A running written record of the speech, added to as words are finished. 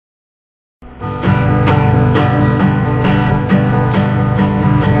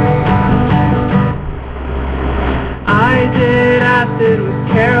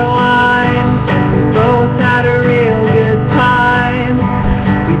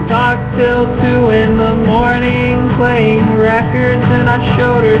till 2 in the morning playing records, and I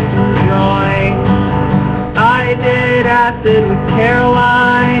showed her some drawings. I did acid with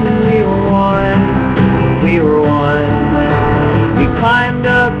Caroline, and we were one. We were one. We climbed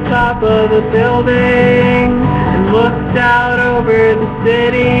up top of the building and looked out over the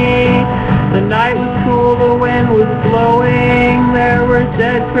city. The night was cool, the wind was blowing, there were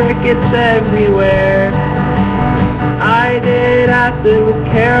dead crickets everywhere. I did acid with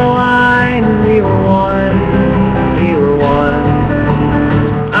Caroline, and we were one. We were one.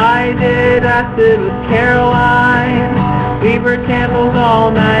 I did acid with Caroline. We burned candles all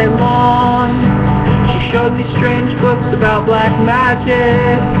night long. She showed me strange books about black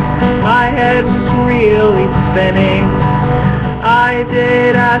magic. My head was really spinning. I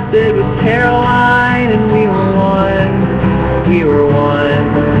did acid with Caroline, and we were one. We were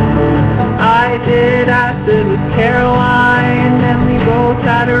one. I did acid with Caroline, and we both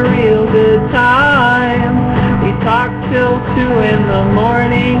had a real good time. We talked till 2 in the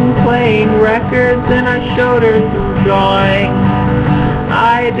morning playing records, and I showed her some drawings.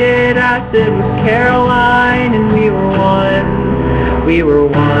 I did acid with Caroline, and we were one. We were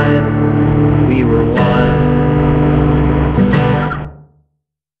one. We were one.